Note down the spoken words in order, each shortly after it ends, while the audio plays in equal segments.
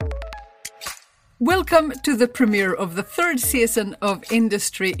Welcome to the premiere of the third season of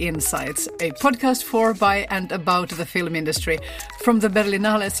Industry Insights, a podcast for, by and about the film industry from the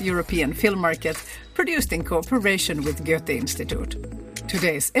Berlinale's European film market, produced in cooperation with Goethe Institute.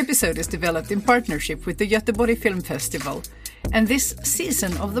 Today's episode is developed in partnership with the Göteborg Film Festival, and this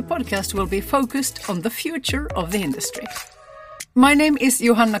season of the podcast will be focused on the future of the industry. My name is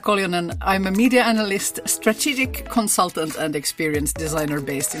Johanna Koljonen. I'm a media analyst, strategic consultant and experience designer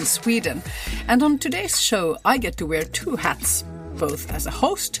based in Sweden. And on today's show, I get to wear two hats, both as a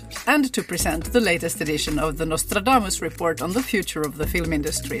host and to present the latest edition of the Nostradamus report on the future of the film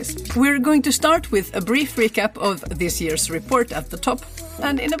industries. We're going to start with a brief recap of this year's report at the top.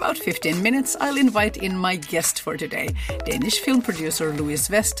 And in about 15 minutes, I'll invite in my guest for today, Danish film producer Louis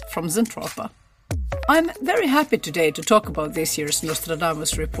West from Zentralpa. I'm very happy today to talk about this year's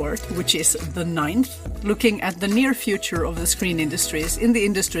Nostradamus report, which is the 9th, looking at the near future of the screen industries in the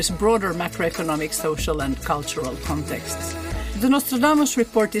industry's broader macroeconomic, social and cultural contexts. The Nostradamus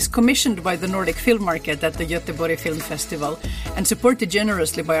report is commissioned by the Nordic film market at the Göteborg Film Festival and supported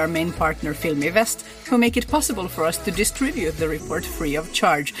generously by our main partner Filmivest, who make it possible for us to distribute the report free of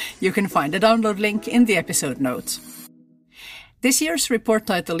charge. You can find a download link in the episode notes. This year's report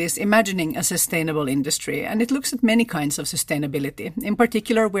title is Imagining a Sustainable Industry, and it looks at many kinds of sustainability, in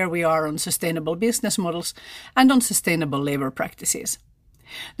particular where we are on sustainable business models and on sustainable labor practices.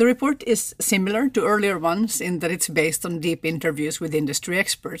 The report is similar to earlier ones in that it's based on deep interviews with industry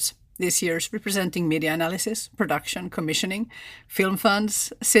experts, this year's representing media analysis, production, commissioning, film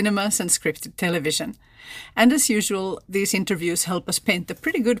funds, cinemas and scripted television. And as usual, these interviews help us paint a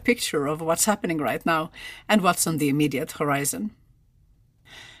pretty good picture of what's happening right now and what's on the immediate horizon.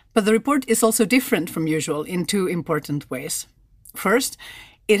 But the report is also different from usual in two important ways. First,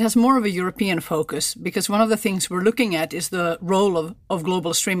 it has more of a European focus because one of the things we're looking at is the role of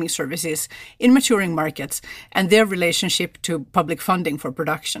global streaming services in maturing markets and their relationship to public funding for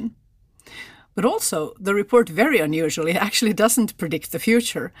production. But also, the report very unusually actually doesn't predict the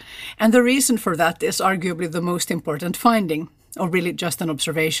future. And the reason for that is arguably the most important finding, or really just an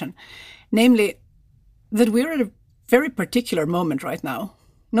observation. Namely, that we're at a very particular moment right now.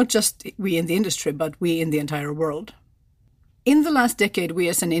 Not just we in the industry, but we in the entire world. In the last decade, we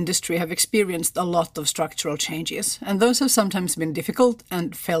as an industry have experienced a lot of structural changes, and those have sometimes been difficult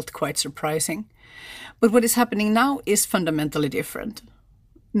and felt quite surprising. But what is happening now is fundamentally different.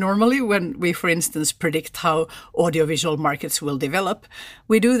 Normally, when we, for instance, predict how audiovisual markets will develop,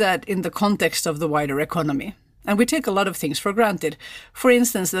 we do that in the context of the wider economy. And we take a lot of things for granted. For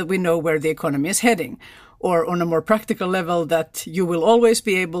instance, that we know where the economy is heading, or on a more practical level, that you will always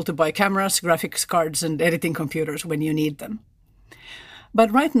be able to buy cameras, graphics cards, and editing computers when you need them.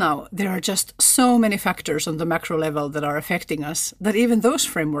 But right now, there are just so many factors on the macro level that are affecting us that even those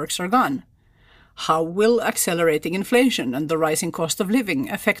frameworks are gone. How will accelerating inflation and the rising cost of living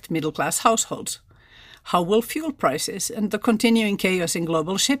affect middle-class households? How will fuel prices and the continuing chaos in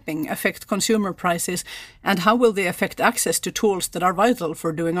global shipping affect consumer prices, and how will they affect access to tools that are vital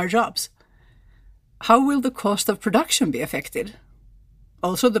for doing our jobs? How will the cost of production be affected?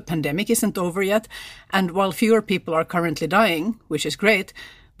 Also, the pandemic isn't over yet, and while fewer people are currently dying, which is great,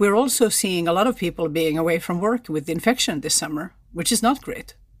 we're also seeing a lot of people being away from work with the infection this summer, which is not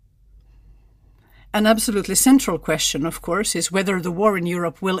great. An absolutely central question, of course, is whether the war in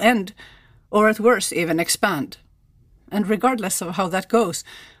Europe will end, or at worst even expand. And regardless of how that goes,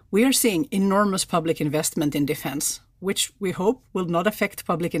 we are seeing enormous public investment in defense, which we hope will not affect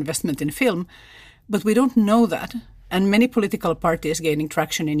public investment in film, but we don't know that, and many political parties gaining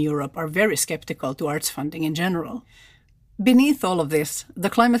traction in Europe are very skeptical to arts funding in general. Beneath all of this, the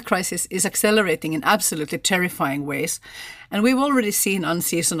climate crisis is accelerating in absolutely terrifying ways, and we've already seen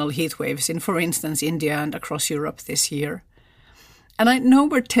unseasonal heat waves in, for instance, India and across Europe this year. And I know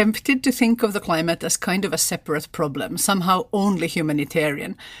we're tempted to think of the climate as kind of a separate problem, somehow only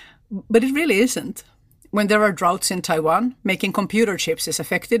humanitarian, but it really isn't. When there are droughts in Taiwan, making computer chips is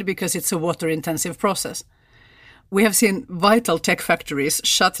affected because it's a water-intensive process. We have seen vital tech factories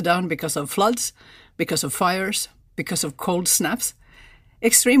shut down because of floods, because of fires, because of cold snaps.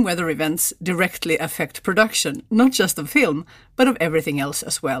 Extreme weather events directly affect production, not just of film, but of everything else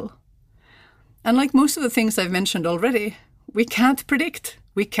as well. And like most of the things I've mentioned already, we can't predict.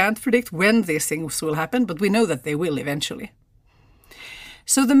 We can't predict when these things will happen, but we know that they will eventually.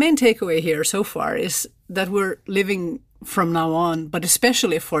 So the main takeaway here so far is that we're living from now on, but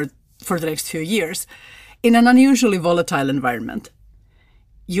especially for the next few years, in an unusually volatile environment.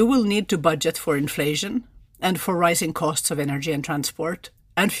 You will need to budget for inflation and for rising costs of energy and transport,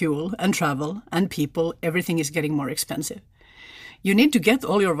 and fuel and travel and people. Everything is getting more expensive. You need to get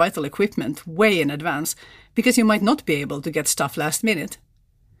all your vital equipment way in advance because you might not be able to get stuff last minute.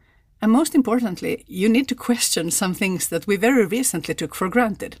 And most importantly, you need to question some things that we very recently took for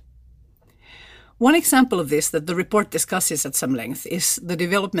granted. One example of this that the report discusses at some length is the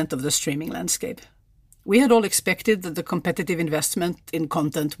development of the streaming landscape. We had all expected that the competitive investment in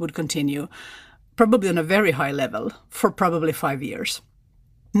content would continue, probably on a very high level, for probably 5 years.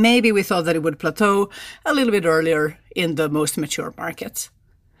 Maybe we thought that it would plateau a little bit earlier in the most mature markets.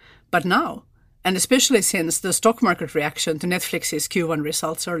 But now, and especially since the stock market reaction to Netflix's Q1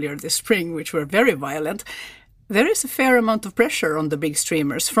 results earlier this spring, which were very violent, there is a fair amount of pressure on the big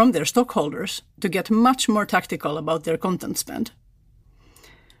streamers from their stockholders to get much more tactical about their content spend.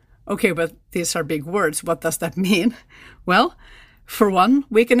 Okay, but these are big words. What does that mean? Well, for one,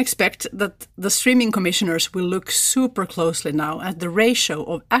 we can expect that the streaming commissioners will look super closely now at the ratio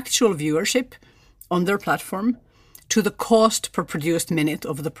of actual viewership on their platform to the cost per produced minute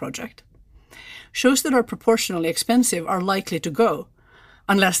of the project. Shows that are proportionally expensive are likely to go,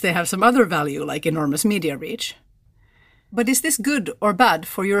 unless they have some other value like enormous media reach. But is this good or bad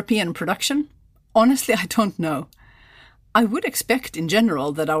for European production? Honestly, I don't know. I would expect in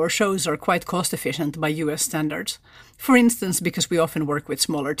general that our shows are quite cost efficient by US standards, for instance because we often work with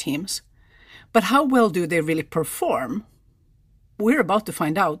smaller teams. But how well do they really perform? We're about to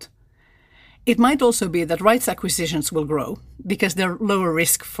find out. It might also be that rights acquisitions will grow, because they're lower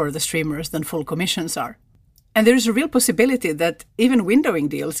risk for the streamers than full commissions are. And there is a real possibility that even windowing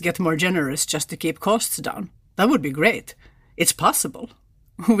deals get more generous just to keep costs down. That would be great. It's possible.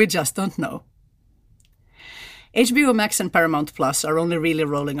 We just don't know. HBO Max and Paramount Plus are only really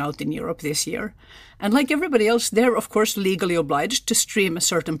rolling out in Europe this year. And like everybody else, they're of course legally obliged to stream a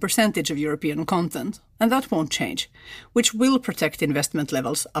certain percentage of European content. And that won't change, which will protect investment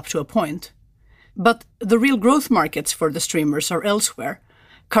levels up to a point. But the real growth markets for the streamers are elsewhere,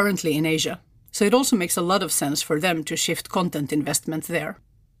 currently in Asia. So it also makes a lot of sense for them to shift content investment there.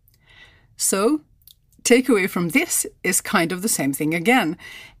 So, takeaway from this is kind of the same thing again,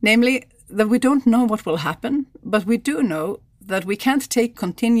 namely that we don't know what will happen, but we do know that we can't take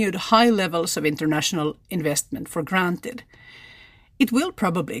continued high levels of international investment for granted. It will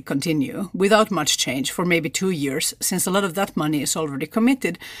probably continue without much change for maybe 2 years, since a lot of that money is already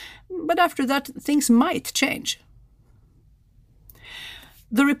committed, but after that things might change.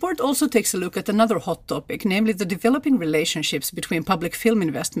 The report also takes a look at another hot topic, namely the developing relationships between public film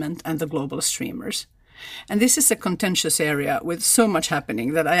investment and the global streamers. And this is a contentious area with so much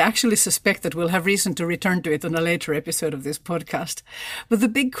happening that I actually suspect that we'll have reason to return to it on a later episode of this podcast. But the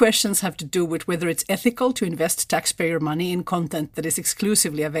big questions have to do with whether it's ethical to invest taxpayer money in content that is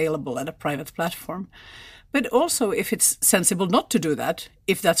exclusively available at a private platform. But also if it's sensible not to do that,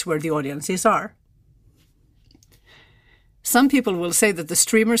 if that's where the audiences are. Some people will say that the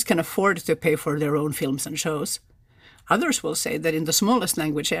streamers can afford to pay for their own films and shows. Others will say that in the smallest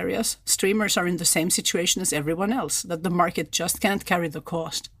language areas, streamers are in the same situation as everyone else, that the market just can't carry the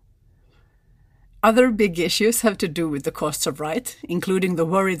cost. Other big issues have to do with the costs of right, including the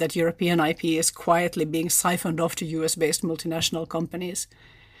worry that European IP is quietly being siphoned off to US-based multinational companies.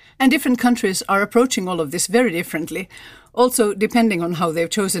 And different countries are approaching all of this very differently, also depending on how they've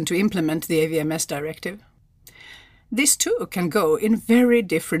chosen to implement the AVMS directive. This too can go in very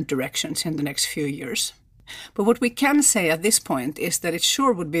different directions in the next few years. But what we can say at this point is that it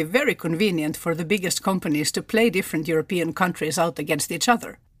sure would be very convenient for the biggest companies to play different European countries out against each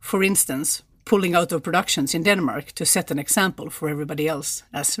other. For instance, pulling out of productions in Denmark to set an example for everybody else,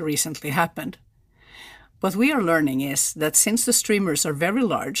 as recently happened. What we are learning is that since the streamers are very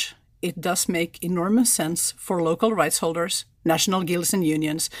large, it does make enormous sense for local rights holders, national guilds and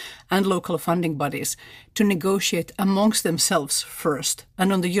unions, and local funding bodies to negotiate amongst themselves first,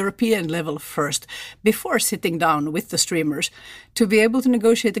 and on the European level first, before sitting down with the streamers to be able to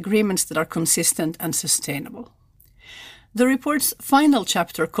negotiate agreements that are consistent and sustainable. The report's final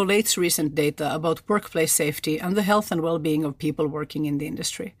chapter collates recent data about workplace safety and the health and well-being of people working in the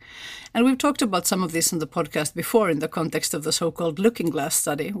industry. And we've talked about some of this in the podcast before in the context of the so-called Looking Glass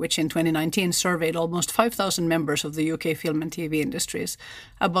study, which in 2019 surveyed almost 5,000 members of the UK film and TV industries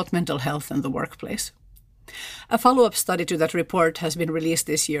about mental health and the workplace. A follow-up study to that report has been released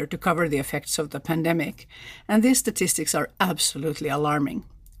this year to cover the effects of the pandemic, and these statistics are absolutely alarming,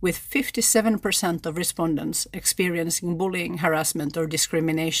 with 57% of respondents experiencing bullying, harassment, or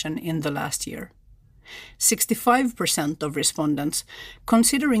discrimination in the last year. 65% of respondents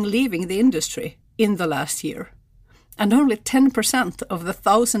considering leaving the industry in the last year. And only 10% of the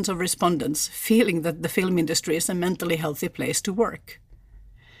thousands of respondents feeling that the film industry is a mentally healthy place to work.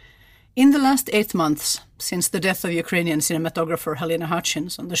 In the last 8 months, since the death of Ukrainian cinematographer Helena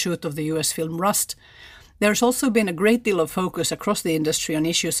Hutchins on the shoot of the US film Rust, there's also been a great deal of focus across the industry on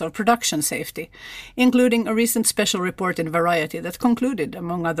issues of production safety, including a recent special report in Variety that concluded,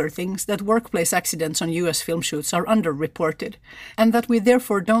 among other things, that workplace accidents on US film shoots are underreported, and that we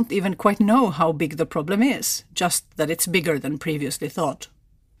therefore don't even quite know how big the problem is, just that it's bigger than previously thought.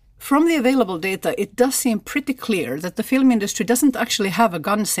 From the available data, it does seem pretty clear that the film industry doesn't actually have a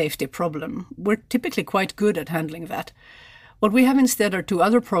gun safety problem. We're typically quite good at handling that. What we have instead are 2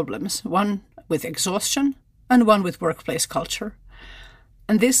 other problems, one with exhaustion and one with workplace culture.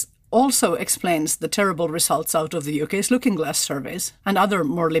 And this also explains the terrible results out of the UK's Looking Glass surveys and other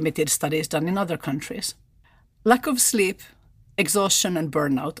more limited studies done in other countries. Lack of sleep, exhaustion and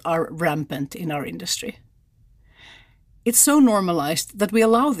burnout are rampant in our industry. It's so normalized that we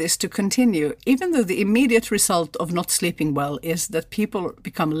allow this to continue, even though the immediate result of not sleeping well is that people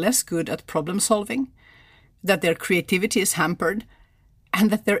become less good at problem solving, that their creativity is hampered,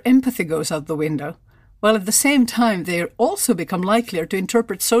 and that their empathy goes out the window, while at the same time they also become likelier to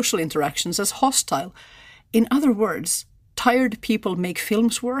interpret social interactions as hostile. In other words, tired people make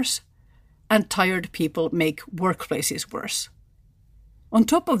films worse, and tired people make workplaces worse. On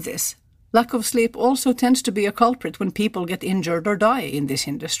top of this, lack of sleep also tends to be a culprit when people get injured or die in this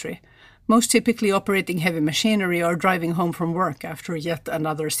industry, most typically operating heavy machinery or driving home from work after yet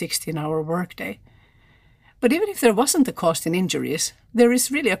another 16-hour workday. But even if there wasn't a cost in injuries, there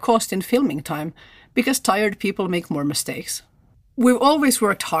is really a cost in filming time, because tired people make more mistakes. We've always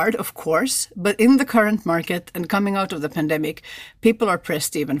worked hard, of course, but in the current market and coming out of the pandemic, people are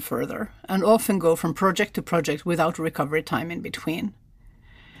pressed even further and often go from project to project without recovery time in between.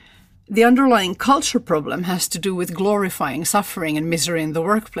 The underlying culture problem has to do with glorifying suffering and misery in the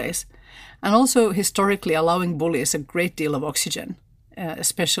workplace, and also historically allowing bullies a great deal of oxygen,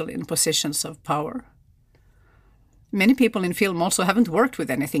 especially in positions of power. Many people in film also haven't worked with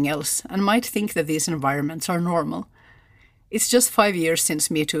anything else and might think that these environments are normal. It's just 5 years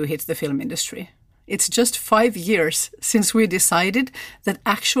since Me Too hit the film industry. It's just 5 years since we decided that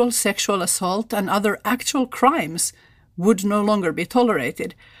actual sexual assault and other actual crimes would no longer be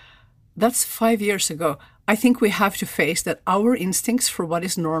tolerated. That's 5 years ago. I think we have to face that our instincts for what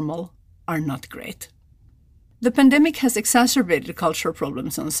is normal are not great. The pandemic has exacerbated cultural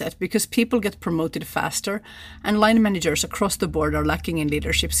problems on set because people get promoted faster and line managers across the board are lacking in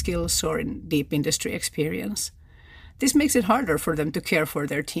leadership skills or in deep industry experience. This makes it harder for them to care for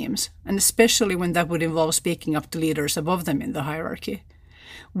their teams, and especially when that would involve speaking up to leaders above them in the hierarchy.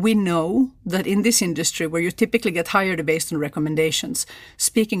 We know that in this industry, where you typically get hired based on recommendations,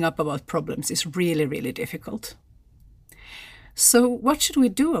 speaking up about problems is really, really difficult. So what should we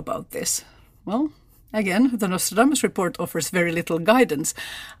do about this? Well, again, the Nostradamus report offers very little guidance,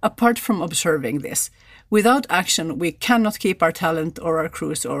 apart from observing this. Without action, we cannot keep our talent or our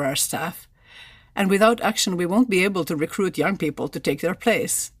crews or our staff. And without action, we won't be able to recruit young people to take their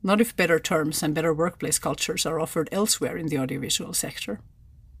place, not if better terms and better workplace cultures are offered elsewhere in the audiovisual sector.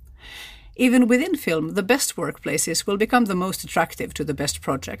 Even within film, the best workplaces will become the most attractive to the best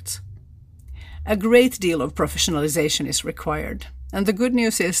projects. A great deal of professionalization is required. And the good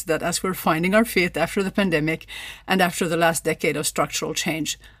news is that as we're finding our feet after the pandemic and after the last decade of structural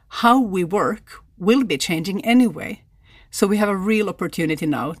change, how we work will be changing anyway. So we have a real opportunity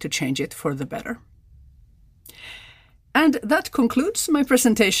now to change it for the better. And that concludes my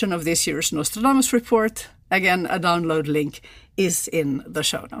presentation of this year's Nostradamus report. Again, a download link is in the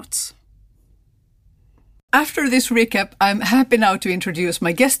show notes. After this recap, I'm happy now to introduce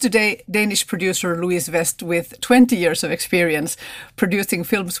my guest today, Danish producer Louise West, with 20 years of experience producing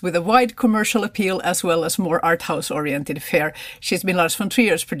films with a wide commercial appeal as well as more art house-oriented fare. She's been Lars von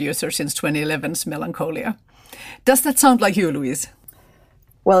Trier's producer since 2011's Melancholia. Does that sound like you, Louise?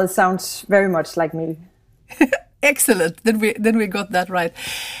 Well, it sounds very much like me. Excellent. Then we got that right.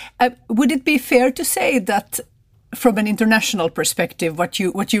 Would it be fair to say that from an international perspective, what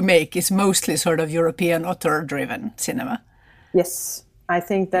you make is mostly sort of European author-driven cinema? Yes, I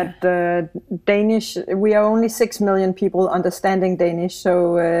think that Danish, we are only 6 million people understanding Danish,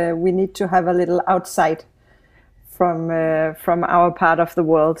 so we need to have a little outside from our part of the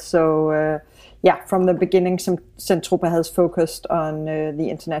world. So from the beginning, Centropa has focused on the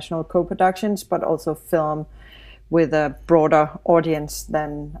international co-productions, but also film with a broader audience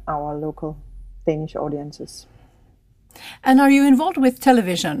than our local Danish audiences. And are you involved with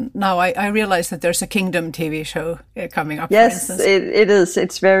television? Now, I realize that there's a Kingdom TV show coming up, yes, for instance. It is.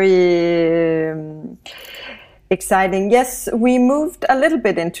 It's very exciting. Yes, we moved a little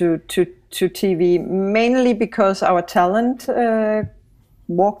bit into TV, mainly because our talent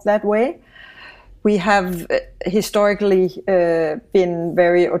walk that way. We have historically been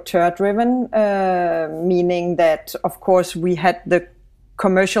very auteur-driven, meaning that, of course, we had the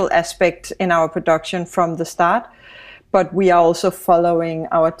commercial aspect in our production from the start, but we are also following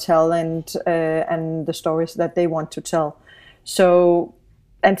our talent and the stories that they want to tell. So,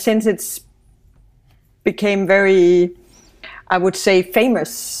 and since it's became very, I would say,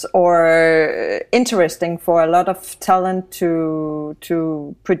 famous or interesting for a lot of talent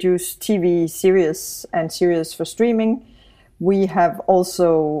to produce TV series and series for streaming, we have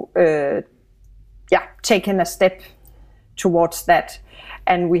also taken a step towards that.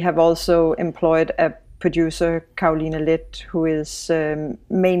 And we have also employed a producer, Caroline Lett, who is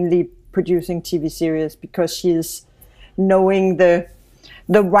mainly producing TV series because she is knowing the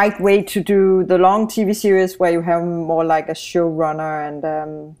right way to do the long TV series where you have more like a showrunner and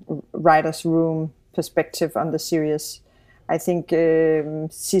writer's room perspective on the series. I think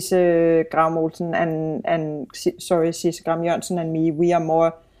Sisse Gram Olsen Sisse Gram Jørgensen and me, we are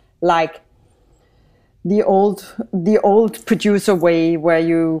more like the old producer way, where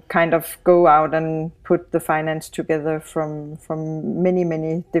you kind of go out and put the finance together from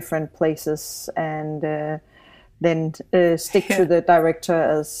many different places and then stick to the director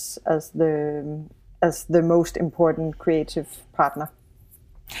as the most important creative partner.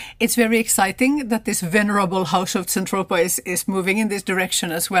 It's very exciting that this venerable House of Zentropa is moving in this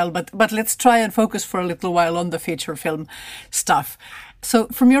direction as well. But let's try and focus for a little while on the feature film stuff. So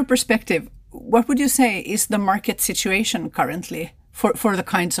from your perspective, what would you say is the market situation currently for the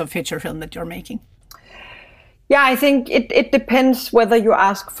kinds of feature film that you're making? Yeah, I think it depends whether you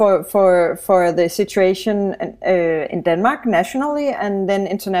ask for the situation in Denmark nationally and then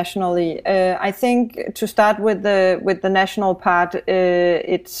internationally. I think to start with the national part,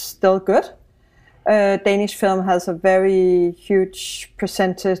 it's still good. Danish film has a very huge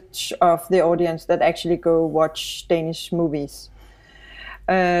percentage of the audience that actually go watch Danish movies.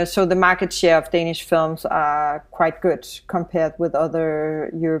 So the market share of Danish films are quite good compared with other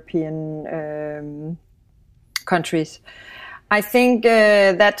European countries. I think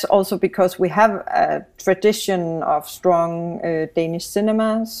that's also because we have a tradition of strong Danish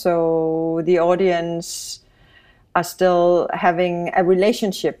cinema, so the audience are still having a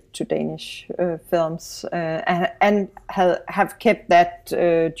relationship to Danish films and have kept that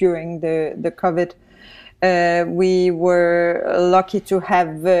during the COVID. We were lucky to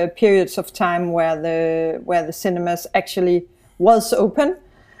have periods of time where the cinemas actually was open.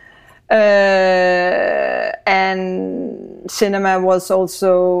 And cinema was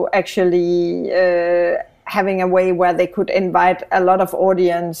also actually having a way where they could invite a lot of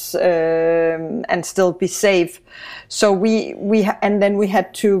audience and still be safe. So and then we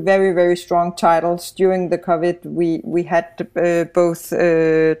had two very strong titles during the COVID. We had both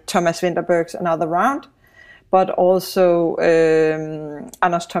Thomas Vinterberg's Another Round, but also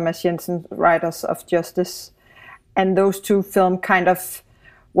Anders Thomas Jensen, Riders of Justice, and those two films kind of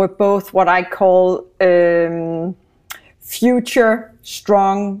were both what I call future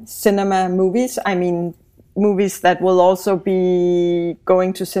strong cinema movies. I mean, movies that will also be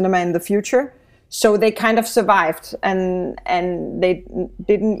going to cinema in the future. So they kind of survived, and they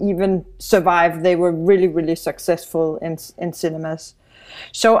didn't even survive. They were really successful in cinemas.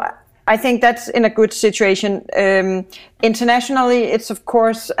 So I think that's in a good situation. Internationally, it's of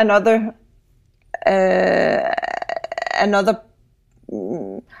course another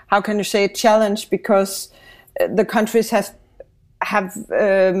how can you say, challenge, because the countries have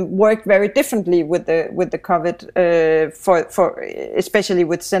worked very differently with the COVID for especially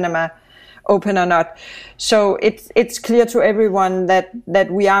with cinema open or not. So it's clear to everyone that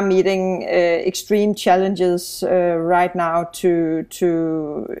we are meeting extreme challenges right now to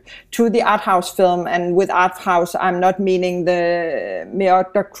the art house film. And with art house, I'm not meaning the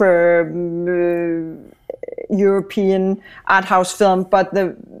mediocre European art house film, but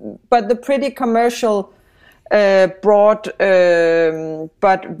the pretty commercial, broad,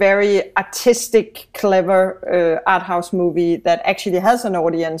 but very artistic, clever art house movie that actually has an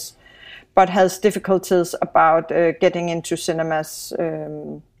audience, but has difficulties about getting into cinemas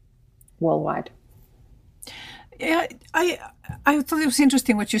worldwide. Yeah, I thought it was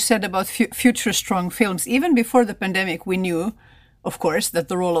interesting what you said about future strong films. Even before the pandemic, we knew, of course, that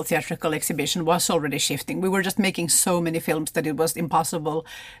the role of theatrical exhibition was already shifting. We were just making so many films that it was impossible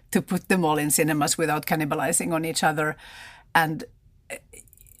to put them all in cinemas without cannibalizing on each other. And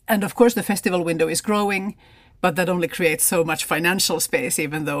of course, the festival window is growing, but that only creates so much financial space,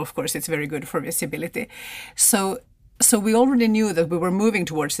 even though, of course, it's very good for visibility. So So we already knew that we were moving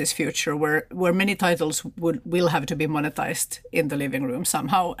towards this future where many titles will have to be monetized in the living room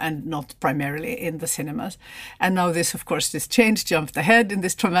somehow and not primarily in the cinemas. And now this change jumped ahead in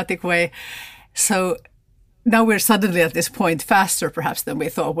this dramatic way. So now we're suddenly at this point faster perhaps than we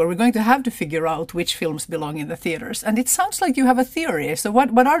thought, where we're going to have to figure out which films belong in the theaters. And it sounds like you have a theory. So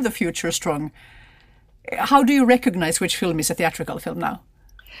what are the future strong? How do you recognize which film is a theatrical film now?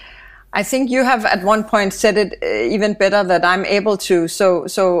 I think you have at one point said it even better than I'm able to.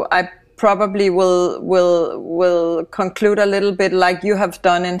 So I probably will conclude a little bit like you have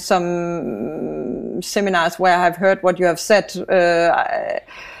done in some seminars where I've heard what you have said.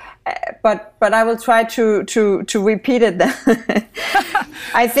 But I will try to repeat it then.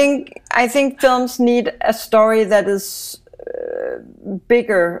 I think films need a story that is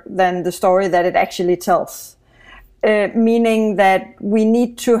bigger than the story that it actually tells. Meaning that we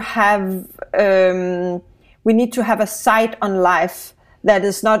need to have a sight on life that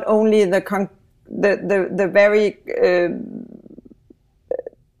is not only the very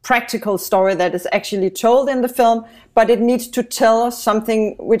practical story that is actually told in the film, but it needs to tell us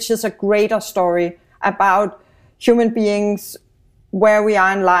something which is a greater story about human beings, where we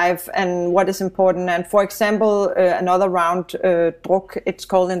are in life and what is important. And for example, another round, Druk, it's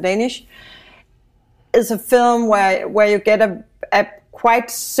called in Danish, is a film where you get a quite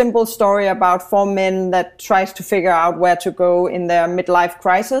simple story about four men that tries to figure out where to go in their midlife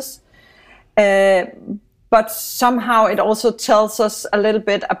crisis. But somehow it also tells us a little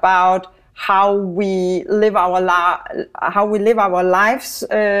bit about how we live our lives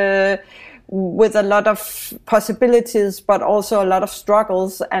with a lot of possibilities, but also a lot of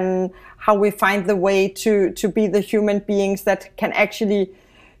struggles, and how we find the way to be the human beings that can actually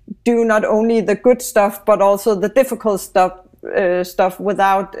do not only the good stuff, but also the difficult stuff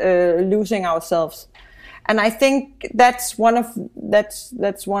without losing ourselves. And I think that's one of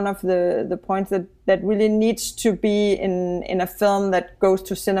the points that really needs to be in a film that goes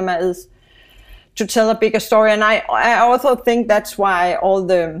to cinema, is to tell a bigger story. And I also think that's why all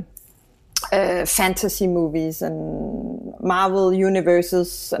the fantasy movies and Marvel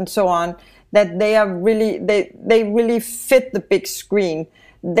universes and so on, that they are really they really fit the big screen.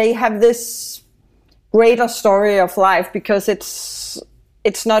 They have this greater story of life because it's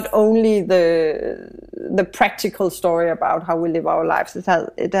not only the practical story about how we live our lives. It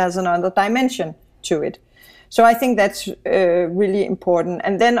has another dimension to it. So I think that's really important.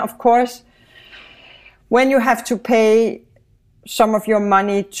 And then, of course, when you have to pay some of your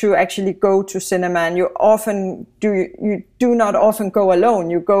money to actually go to cinema, and you do not often go alone.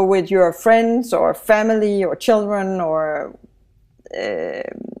 You go with your friends or family or children or a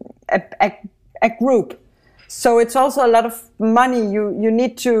group. So it's also a lot of money. You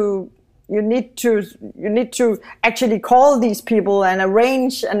need to actually call these people and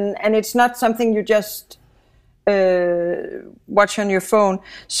arrange, and it's not something you just watch on your phone.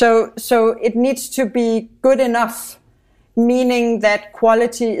 So it needs to be good enough, meaning that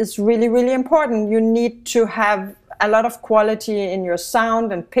quality is really, really important. You need to have a lot of quality in your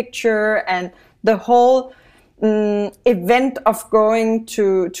sound and picture, and the whole event of going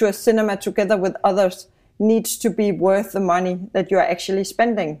to a cinema together with others needs to be worth the money that you're actually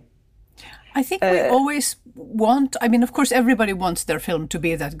spending. I think we always want, of course, everybody wants their film to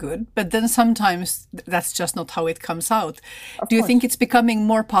be that good, but then sometimes that's just not how it comes out. Do you think it's becoming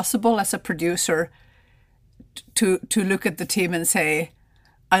more possible as a producer to look at the team and say,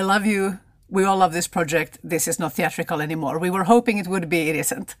 I love you, we all love this project, this is not theatrical anymore. We were hoping it would be, it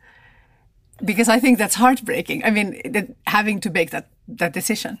isn't. Because I think that's heartbreaking. Having to make that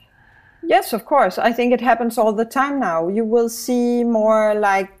decision. Yes, of course. I think it happens all the time now. You will see more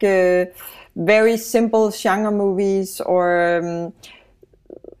like very simple genre movies or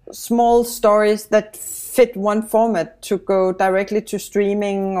small stories that fit one format to go directly to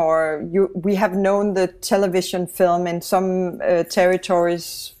streaming, or we have known the television film in some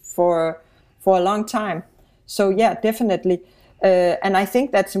territories for a long time. So yeah, definitely. And I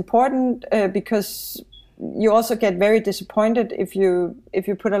think that's important because you also get very disappointed if you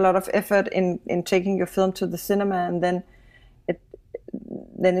put a lot of effort in taking your film to the cinema and then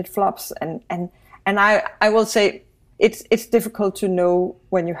it flops. And I will say it's difficult to know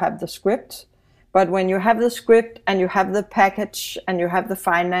when you have the script, but when you have the script and you have the package and you have the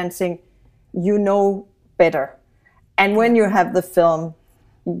financing, you know better. And when you have the film,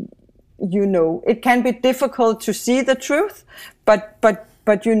 you know it can be difficult to see the truth,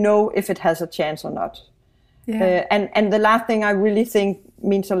 but you know if it has a chance or not. Yeah. And the last thing I really think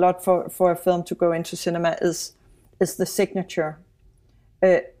means a lot for a film to go into cinema is the signature.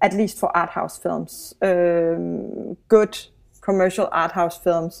 at least for art house films. Good commercial art house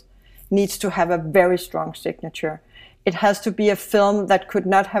films needs to have a very strong signature. It has to be a film that could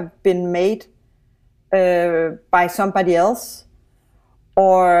not have been made by somebody else,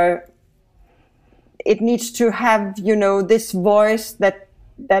 or it needs to have, this voice that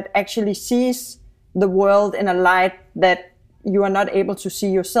actually sees the world in a light that you are not able to see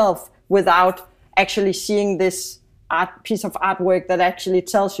yourself without actually seeing this piece of artwork that actually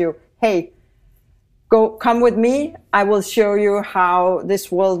tells you, hey, come with me. I will show you how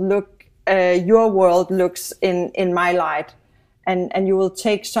this world your world looks in my light, and you will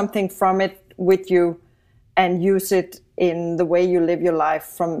take something from it with you and use it in the way you live your life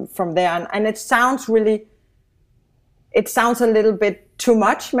from there. And it sounds a little bit too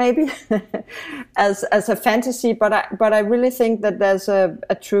much, maybe, as a fantasy, but I really think that there's a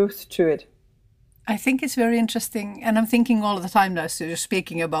truth to it. I think it's very interesting, and I'm thinking all the time now, so you're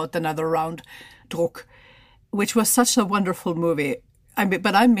speaking about Another Round, Druk, which was such a wonderful movie.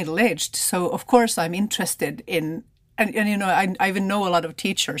 But I'm middle-aged, so of course I'm interested in, and I even know a lot of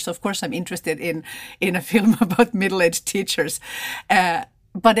teachers, so of course I'm interested in a film about middle-aged teachers.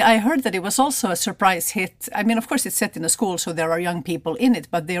 But I heard that it was also a surprise hit. I mean, of course, it's set in a school, so there are young people in it,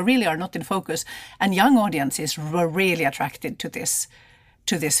 but they really are not in focus. And young audiences were really attracted to this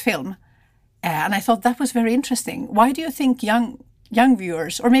film. And I thought that was very interesting. Why do you think young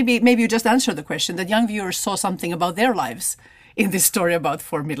viewers, or maybe you just answer the question, that young viewers saw something about their lives in this story about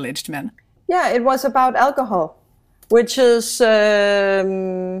four middle-aged men? Yeah, it was about alcohol, which is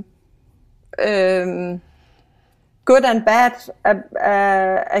good and bad,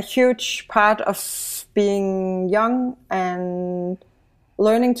 a huge part of being young and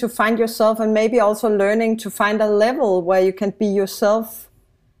learning to find yourself, and maybe also learning to find a level where you can be yourself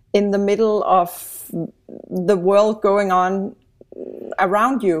in the middle of the world going on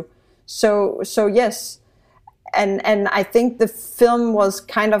around you. So yes, and I think the film was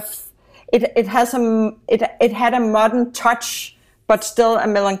kind of it had a modern touch, but still a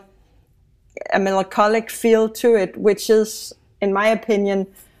melancholic feel to it, which is, in my opinion,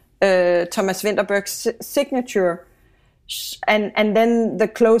 Thomas Vinterberg's signature. And then the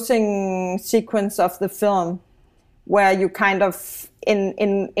closing sequence of the film, where you kind of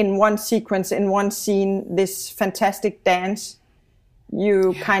in one sequence, in one scene, this fantastic dance,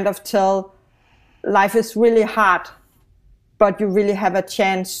 you kind of tell life is really hard, but you really have a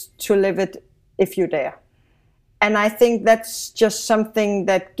chance to live it if you dare. And I think that's just something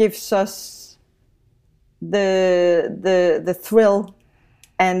that gives us the thrill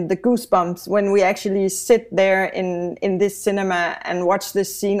and the goosebumps when we actually sit there in this cinema and watch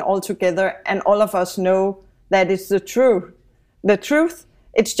this scene all together, and all of us know that it's the truth. The truth,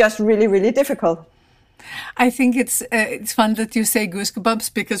 it's just really, really difficult. I think it's fun that you say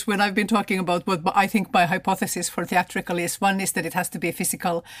goosebumps, because when I've been talking about what I think my hypothesis for theatrical is, one is that it has to be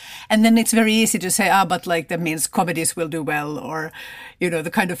physical, and then it's very easy to say, but like that means comedies will do well, or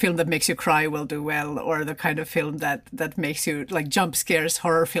the kind of film that makes you cry will do well, or the kind of film that makes you like jump scares,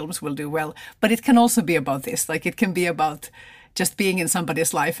 horror films will do well. But it can also be about this, like it can be about just being in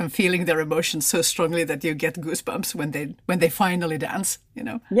somebody's life and feeling their emotions so strongly that you get goosebumps when they finally dance,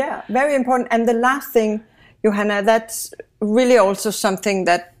 Yeah, very important. And the last thing, Johanna, that's really also something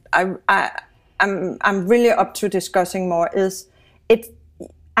that I'm really up to discussing more, is it.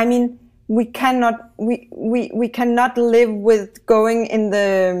 I mean, we cannot live with going in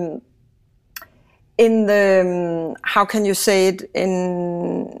the how can you say it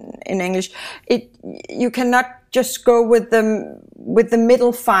in English? You cannot just go with the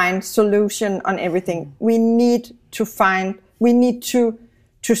middle fine solution on everything. We need to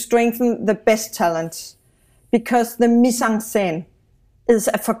strengthen the best talents, because the mise en scène is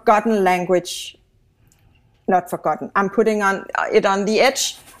a forgotten language. Not forgotten. I'm putting it on the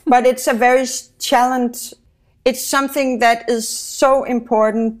edge, but it's a very challenge. It's something that is so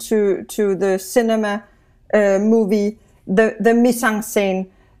important to the cinema movie, the mise en scène,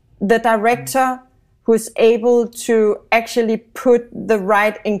 the director who is able to actually put the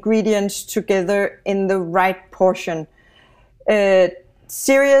right ingredients together in the right portion.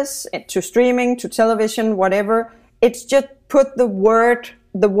 Series to streaming, to television, whatever. It's just put the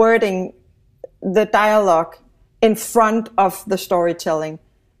wording, the dialogue in front of the storytelling,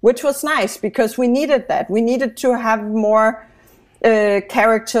 which was nice because we needed that. We needed to have more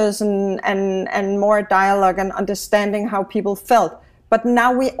characters and more dialogue and understanding how people felt. But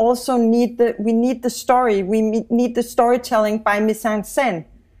now we also need the story. We need the storytelling by mise en scène.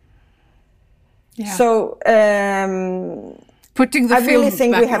 Yeah. So putting the I film really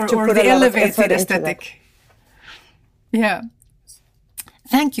think back, we have to or put the a lot of elevated effort aesthetic. Yeah.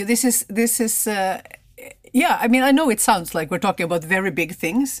 Thank you. This is yeah. I mean, I know it sounds like we're talking about very big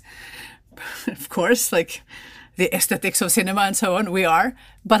things, of course, like the aesthetics of cinema and so on. We are,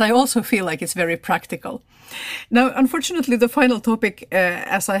 but I also feel like it's very practical. Now, unfortunately, the final topic,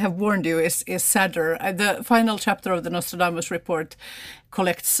 as I have warned you, is sadder. The final chapter of the Nostradamus report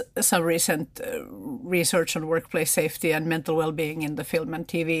collects some recent research on workplace safety and mental well-being in the film and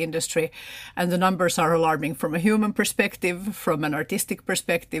TV industry. And the numbers are alarming from a human perspective, from an artistic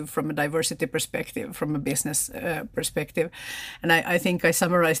perspective, from a diversity perspective, from a business perspective. And I think I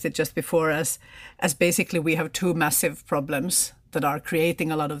summarized it just before as basically we have two massive problems that are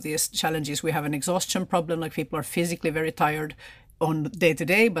creating a lot of these challenges. We have an exhaustion problem, like people are physically very tired on day to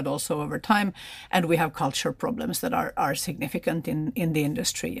day, but also over time. And we have culture problems that are significant in the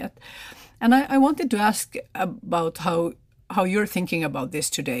industry yet. And I wanted to ask about how you're thinking about this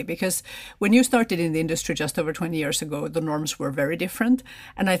today, because when you started in the industry just over 20 years ago, the norms were very different.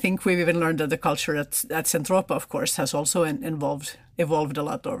 And I think we've even learned that the culture at Centropa, of course, has also evolved a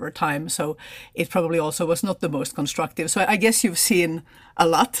lot over time. So it probably also was not the most constructive. So I guess you've seen a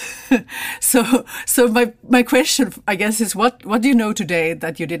lot. So my question, I guess, is what do you know today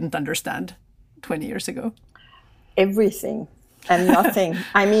that you didn't understand 20 years ago? Everything and nothing.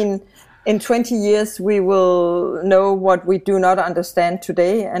 I mean, in 20 years, we will know what we do not understand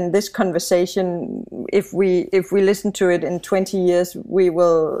today. And this conversation, if we listen to it in 20 years, we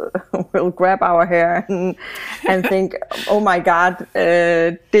will grab our hair and think, oh my God,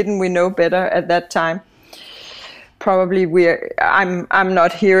 didn't we know better at that time? Probably I'm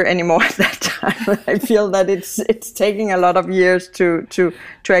not here anymore at that time. I feel that it's taking a lot of years to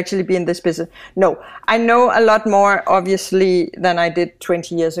actually be in this business. No, I know a lot more obviously than I did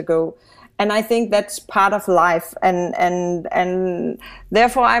 20 years ago. And I think that's part of life, and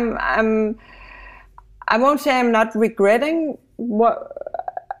therefore I won't say I'm not regretting what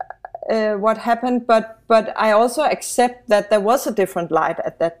happened, but I also accept that there was a different light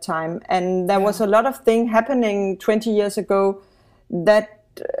at that time, and there was a lot of things happening 20 years ago that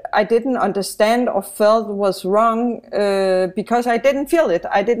I didn't understand or felt was wrong because I didn't feel it,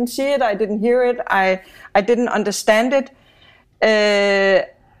 I didn't see it, I didn't hear it, I didn't understand it.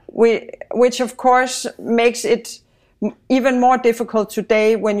 Which of course makes it even more difficult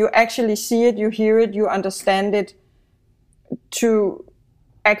today when you actually see it, you hear it, you understand it, to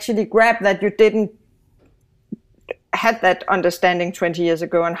actually grab that you didn't had that understanding 20 years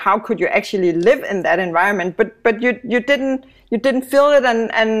ago, and how could you actually live in that environment? But you didn't feel it,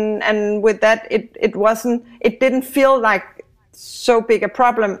 and with that it didn't feel like so big a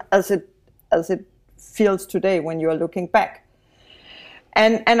problem as it feels today when you are looking back.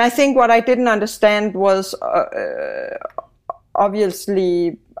 And I think what I didn't understand was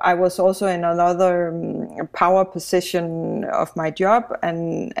obviously I was also in another power position of my job,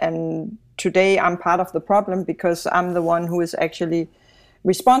 and today I'm part of the problem because I'm the one who is actually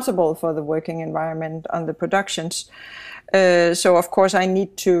responsible for the working environment on the productions. So of course I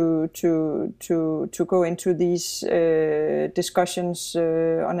need to go into these discussions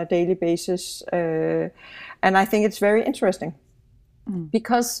on a daily basis, and I think it's very interesting.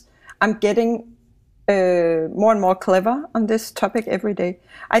 Because I'm getting more and more clever on this topic every day.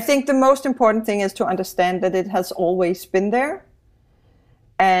 I think the most important thing is to understand that it has always been there,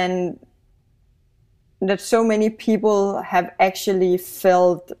 and that so many people have actually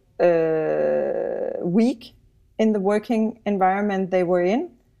felt weak in the working environment they were in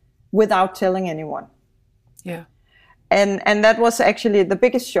without telling anyone. Yeah. And that was actually the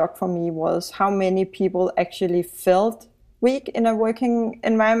biggest shock for me, was how many people actually felt weak in a working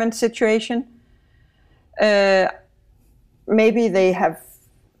environment situation. Maybe they have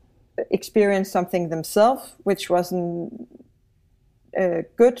experienced something themselves which wasn't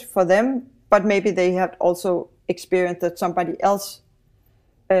good for them, but maybe they had also experienced that somebody else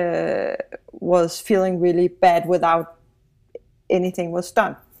was feeling really bad without anything was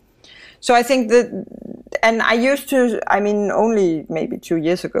done. So I think that, and I used to, I mean, only maybe 2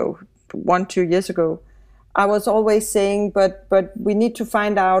 years ago, 2 years ago, I was always saying, but we need to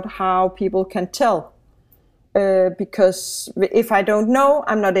find out how people can tell, because if I don't know,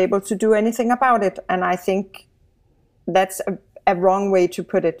 I'm not able to do anything about it. And I think that's a wrong way to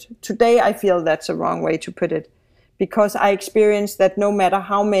put it. Today, I feel that's a wrong way to put it, because I experienced that no matter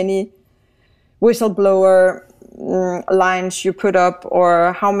how many whistleblower lines you put up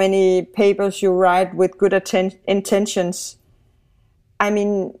or how many papers you write with good intentions, I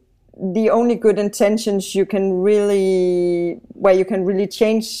mean, the only good intentions where you can really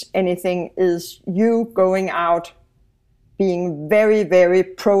change anything is you going out, being very, very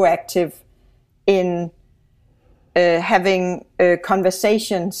proactive in having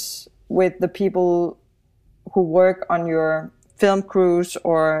conversations with the people who work on your film crews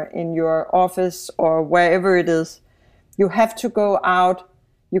or in your office or wherever it is. You have to go out.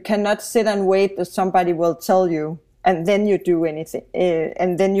 You cannot sit and wait that somebody will tell you and then you do anything,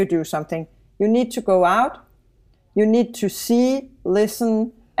 and then you do something. You need to go out. You need to see,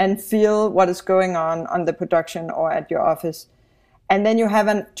 listen, and feel what is going on the production or at your office. And then you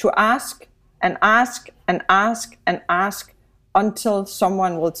have to ask and ask and ask and ask until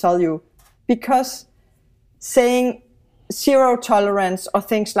someone will tell you. Because saying zero tolerance or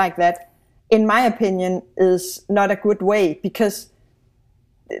things like that, in my opinion, is not a good way, because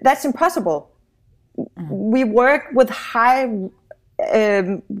that's impossible. We work with high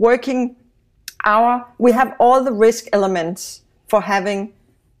working hour. We have all the risk elements for having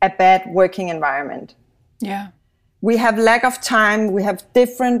a bad working environment. Yeah. We have lack of time. We have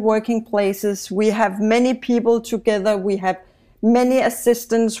different working places. We have many people together. We have many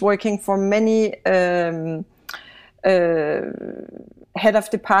assistants working for many head of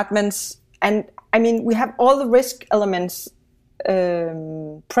departments. And I mean, we have all the risk elements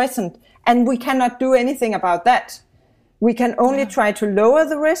present, and we cannot do anything about that. We can only try to lower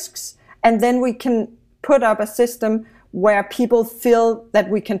the risks, and then we can put up a system where people feel that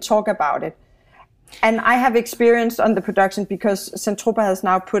we can talk about it. And I have experience on the production, because Centropa has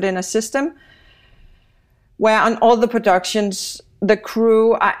now put in a system where on all the productions, the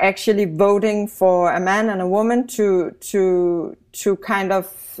crew are actually voting for a man and a woman to kind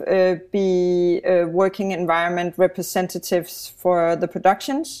of be working environment representatives for the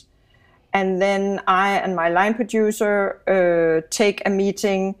productions. And then I and my line producer take a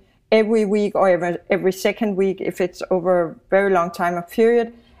meeting every week or every second week, if it's over a very long time of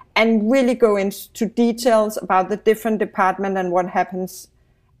period, and really go into details about the different department and what happens.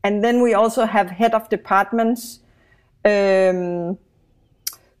 And then we also have head of departments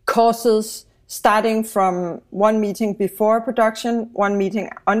courses, starting from one meeting before production, one meeting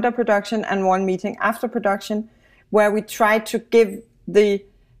under production, and one meeting after production, where we try to give the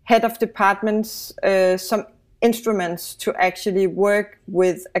head of departments some instruments to actually work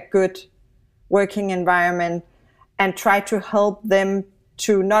with a good working environment, and try to help them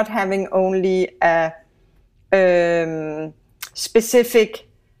to not having only a specific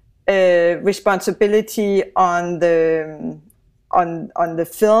responsibility on the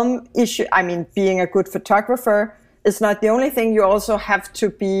film issue. I mean, being a good photographer is not the only thing. You also have to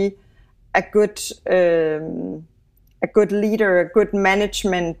be a good leader, a good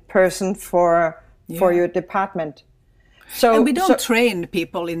management person for your department. And we don't train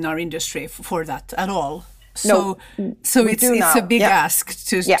people in our industry for that at all. So it's a big ask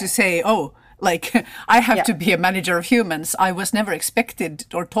to say, oh, like I have to be a manager of humans. I was never expected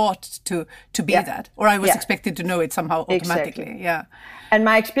or taught to be that, or I was expected to know it somehow automatically. Exactly. Yeah. And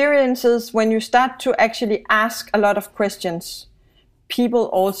my experience is, when you start to actually ask a lot of questions, people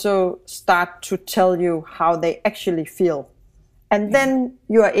also start to tell you how they actually feel. And then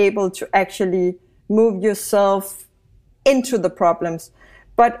you are able to actually move yourself into the problems.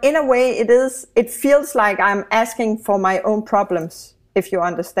 But in a way, it feels like I'm asking for my own problems, if you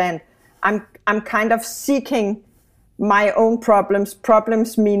understand. I'm kind of seeking my own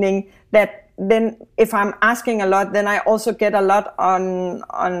problems meaning that then if I'm asking a lot, then I also get a lot on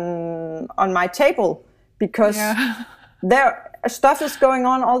my table, because stuff is going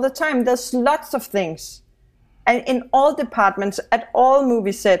on all the time. There's lots of things. And in all departments, at all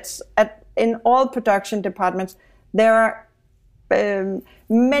movie sets, in all production departments, there are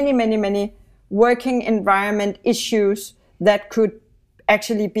many working environment issues that could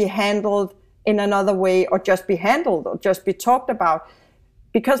actually be handled in another way, or just be handled, or just be talked about.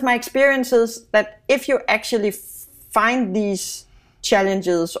 Because my experience is that if you actually find these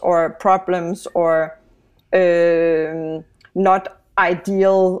challenges or problems or not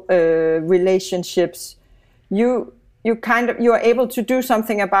ideal relationships, you are able to do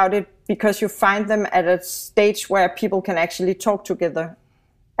something about it, because you find them at a stage where people can actually talk together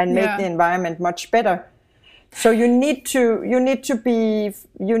and make the environment much better. So you need to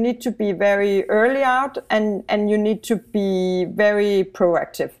be very early out, and you need to be very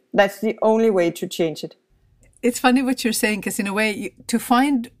proactive. That's the only way to change it. It's funny what you're saying, because in a way, to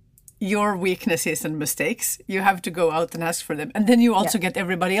find your weaknesses and mistakes, you have to go out and ask for them. And then you also get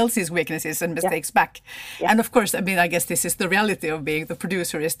everybody else's weaknesses and mistakes back. Yeah. And of course, I mean, I guess this is the reality of being the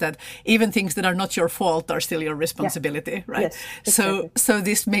producer, is that even things that are not your fault are still your responsibility, right? Yes, exactly. So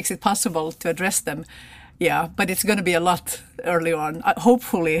this makes it possible to address them. Yeah, but it's going to be a lot early on,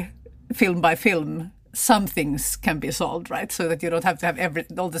 hopefully film by film. some things can be solved, right? So that you don't have to have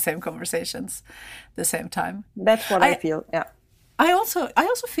all the same conversations at the same time. That's what I feel, yeah. I also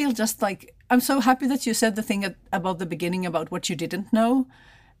feel just like, I'm so happy that you said the thing about the beginning about what you didn't know,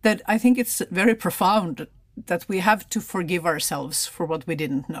 that I think it's very profound that we have to forgive ourselves for what we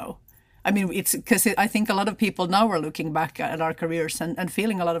didn't know. I mean, it's because I think a lot of people now are looking back at our careers and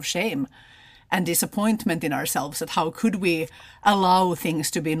feeling a lot of shame and disappointment in ourselves that how could we allow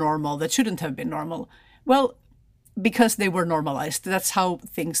things to be normal that shouldn't have been normal? Well, because they were normalized. That's how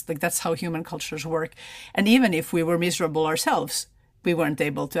things, like that's how human cultures work. And even if we were miserable ourselves, we weren't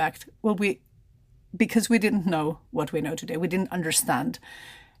able to act. Well, because we didn't know what we know today. We didn't understand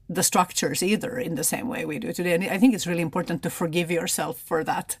the structures either in the same way we do today. And I think it's really important to forgive yourself for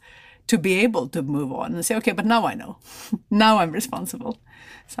that, to be able to move on and say, okay, but now I know. Now I'm responsible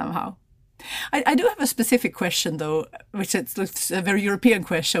somehow. I do have a specific question, though, which is a very European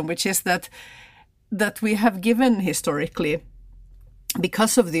question, which is that we have given historically,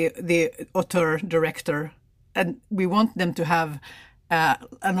 because of the author, director, and we want them to have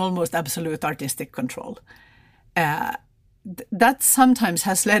an almost absolute artistic control. That sometimes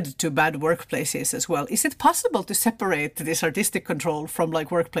has led to bad workplaces as well. Is it possible to separate this artistic control from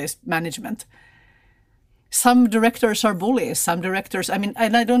like workplace management? Some directors are bullies. Some directors, I mean,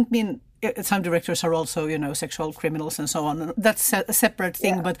 and I don't mean some directors are also, sexual criminals and so on. That's a separate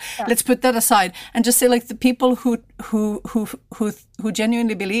thing. Yeah, but let's put that aside and just say, like, the people who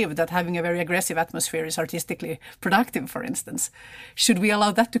genuinely believe that having a very aggressive atmosphere is artistically productive, for instance, should we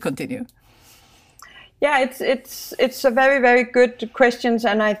allow that to continue? Yeah, it's a very, very good questions,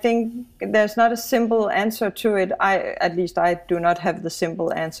 and I think there's not a simple answer to it. At least I do not have the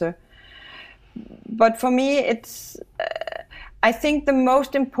simple answer. But for me, it's. I think the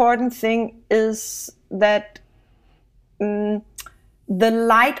most important thing is that the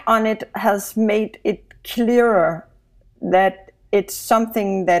light on it has made it clearer that it's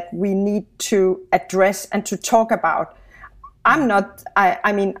something that we need to address and to talk about. I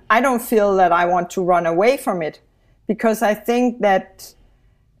mean, I don't feel that I want to run away from it, because I think that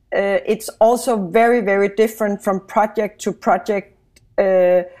it's also very, very different from project to project,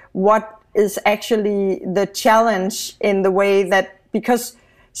 what is actually the challenge in the way that, because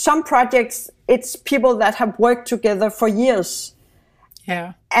some projects, it's people that have worked together for years.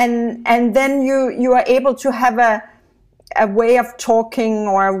 Yeah. And then you are able to have a way of talking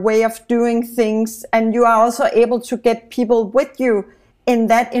or a way of doing things, and you are also able to get people with you in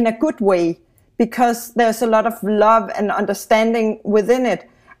a good way, because there's a lot of love and understanding within it.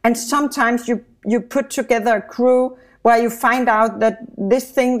 And sometimes you put together a crew where you find out that this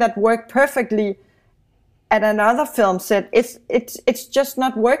thing that worked perfectly at another film set, it's just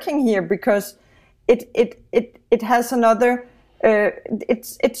not working here, because it has another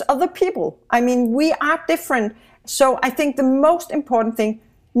it's other people. I mean, we are different. So I think the most important thing,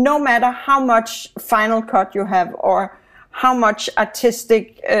 no matter how much final cut you have or how much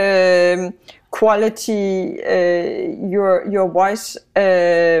artistic quality your voice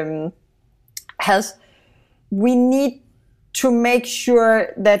has, we need to make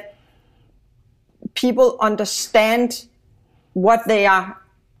sure that people understand what they are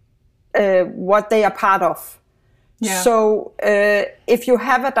part of. Yeah. So if you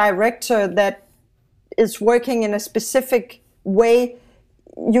have a director that is working in a specific way,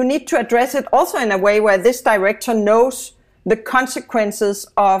 you need to address it also in a way where this director knows the consequences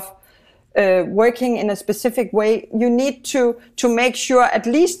of working in a specific way. You need to make sure, at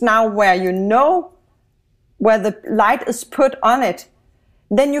least now where you know where the light is put on it,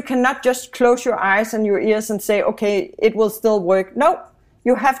 then you cannot just close your eyes and your ears and say, okay, it will still work. No,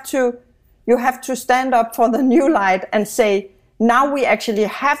 you have to stand up for the new light and say, now we actually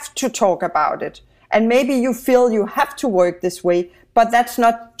have to talk about it. And maybe you feel you have to work this way, but that's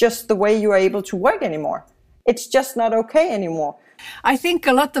not just the way you are able to work anymore. It's just not okay anymore. I think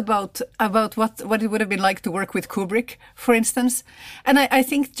a lot about what it would have been like to work with Kubrick, for instance. And I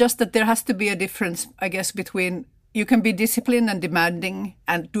think just that there has to be a difference, I guess, between you can be disciplined and demanding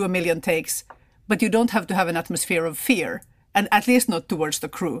and do a million takes, but you don't have to have an atmosphere of fear. And at least not towards the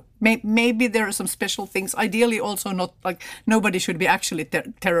crew. Maybe there are some special things. Ideally, also not like nobody should be actually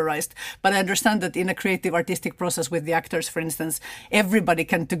terrorized. But I understand that in a creative artistic process with the actors, for instance, everybody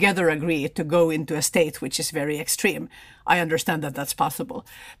can together agree to go into a state which is very extreme. I understand that that's possible.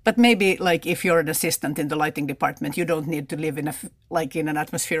 But maybe like if you're an assistant in the lighting department, you don't need to live in an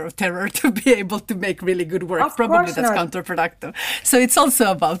atmosphere of terror to be able to make really good work. Of Probably that's not. Counterproductive. So it's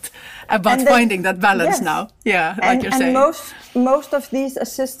also about finding that balance yes. now. Yeah, like you're saying. And most of these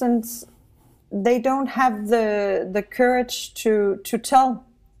assistants, they don't have the courage to tell.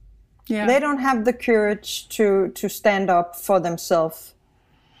 Yeah. They don't have the courage to stand up for themselves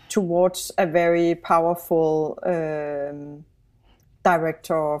towards a very powerful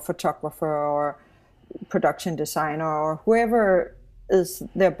director or photographer or production designer or whoever is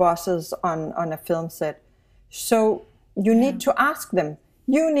their bosses on a film set. So you need to ask them.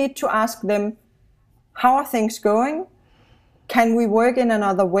 You need to ask them, how are things going? Can we work in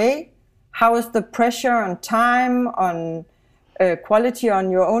another way? How is the pressure on time, on quality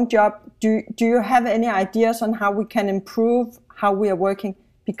on your own job? Do you have any ideas on how we can improve how we are working?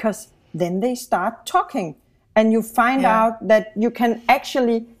 Because then they start talking and you find out that you can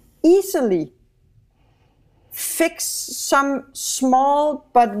actually easily fix some small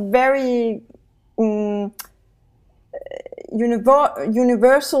but very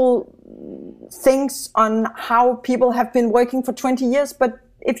universal things on how people have been working for 20 years. But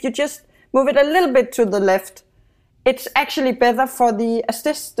if you just move it a little bit to the left, it's actually better for the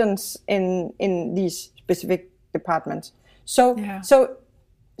assistants in these specific departments. So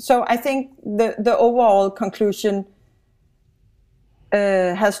I think the overall conclusion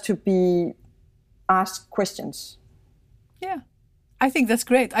has to be ask questions. Yeah, I think that's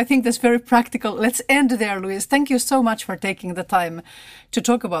great. I think that's very practical. Let's end there, Louise. Thank you so much for taking the time to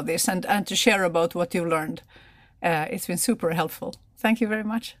talk about this and to share about what you learned. It's been super helpful. Thank you very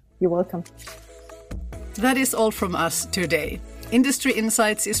much. You're welcome. That is all from us today. Industry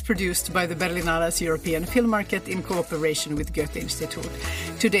Insights is produced by the Berlinale's European Film Market in cooperation with Goethe Institute.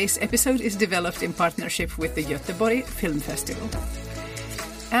 Today's episode is developed in partnership with the Göteborg Film Festival.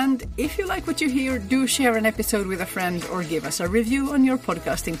 And if you like what you hear, do share an episode with a friend or give us a review on your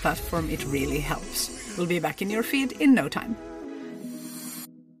podcasting platform. It really helps. We'll be back in your feed in no time.